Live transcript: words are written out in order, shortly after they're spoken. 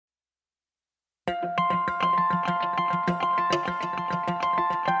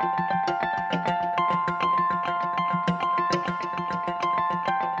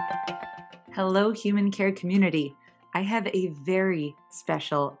Hello, Human Care community. I have a very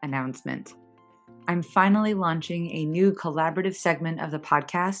special announcement. I'm finally launching a new collaborative segment of the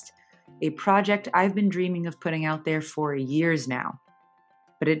podcast, a project I've been dreaming of putting out there for years now.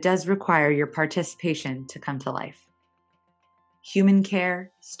 But it does require your participation to come to life. Human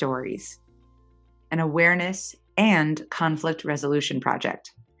Care Stories, an awareness and conflict resolution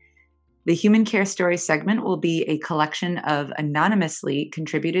project. The Human Care Stories segment will be a collection of anonymously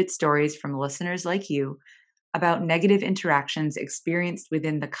contributed stories from listeners like you about negative interactions experienced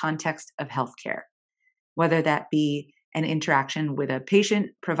within the context of healthcare, whether that be an interaction with a patient,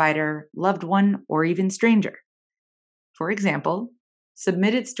 provider, loved one, or even stranger. For example,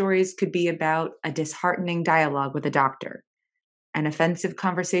 submitted stories could be about a disheartening dialogue with a doctor, an offensive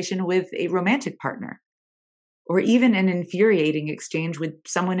conversation with a romantic partner, or even an infuriating exchange with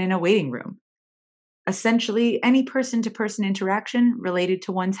someone in a waiting room. Essentially, any person-to-person interaction related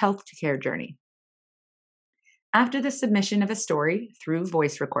to one's healthcare journey. After the submission of a story through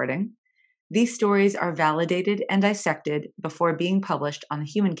voice recording, these stories are validated and dissected before being published on the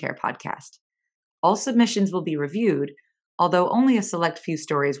Human Care podcast. All submissions will be reviewed, although only a select few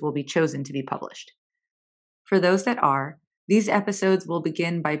stories will be chosen to be published. For those that are, these episodes will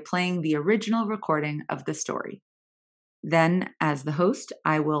begin by playing the original recording of the story. Then, as the host,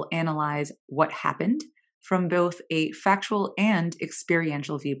 I will analyze what happened from both a factual and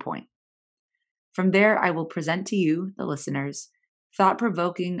experiential viewpoint. From there, I will present to you, the listeners,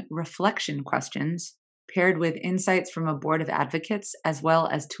 thought-provoking reflection questions paired with insights from a board of advocates, as well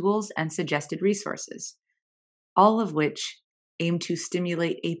as tools and suggested resources, all of which aim to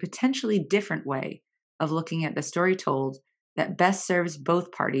stimulate a potentially different way of looking at the story told that best serves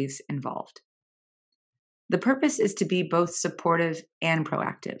both parties involved. The purpose is to be both supportive and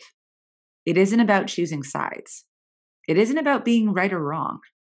proactive. It isn't about choosing sides. It isn't about being right or wrong.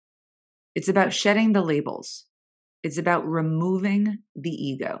 It's about shedding the labels. It's about removing the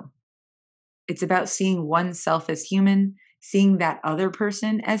ego. It's about seeing oneself as human, seeing that other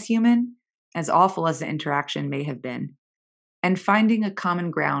person as human, as awful as the interaction may have been, and finding a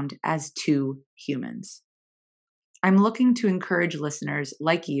common ground as two humans. I'm looking to encourage listeners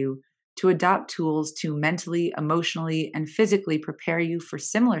like you to adopt tools to mentally, emotionally, and physically prepare you for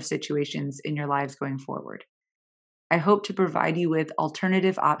similar situations in your lives going forward. I hope to provide you with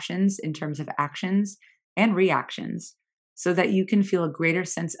alternative options in terms of actions and reactions so that you can feel a greater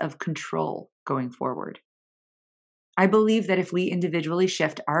sense of control going forward. I believe that if we individually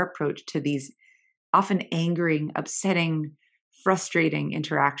shift our approach to these often angering, upsetting, frustrating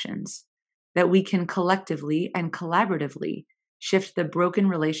interactions, that we can collectively and collaboratively shift the broken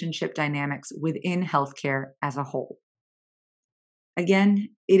relationship dynamics within healthcare as a whole. Again,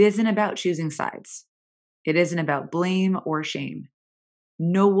 it isn't about choosing sides. It isn't about blame or shame.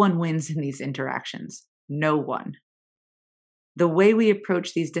 No one wins in these interactions. No one. The way we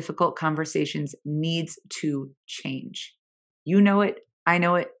approach these difficult conversations needs to change. You know it, I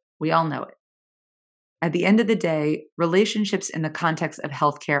know it, we all know it. At the end of the day, relationships in the context of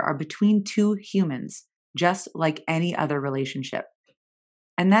healthcare are between two humans, just like any other relationship.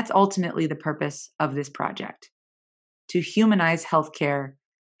 And that's ultimately the purpose of this project, to humanize healthcare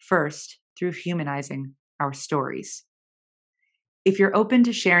first through humanizing our stories. If you're open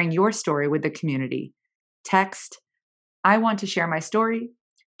to sharing your story with the community, text "I want to share my story"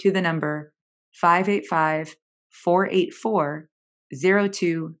 to the number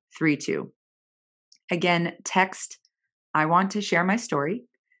 585-484-0232. Again, text "I want to share my story"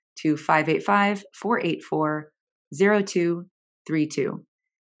 to 585-484-0232.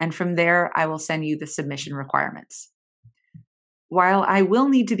 And from there, I will send you the submission requirements. While I will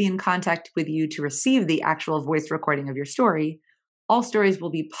need to be in contact with you to receive the actual voice recording of your story, all stories will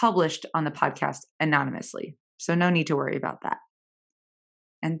be published on the podcast anonymously, so no need to worry about that.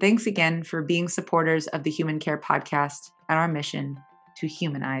 And thanks again for being supporters of the Human Care podcast and our mission to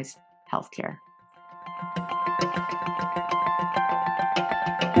humanize healthcare.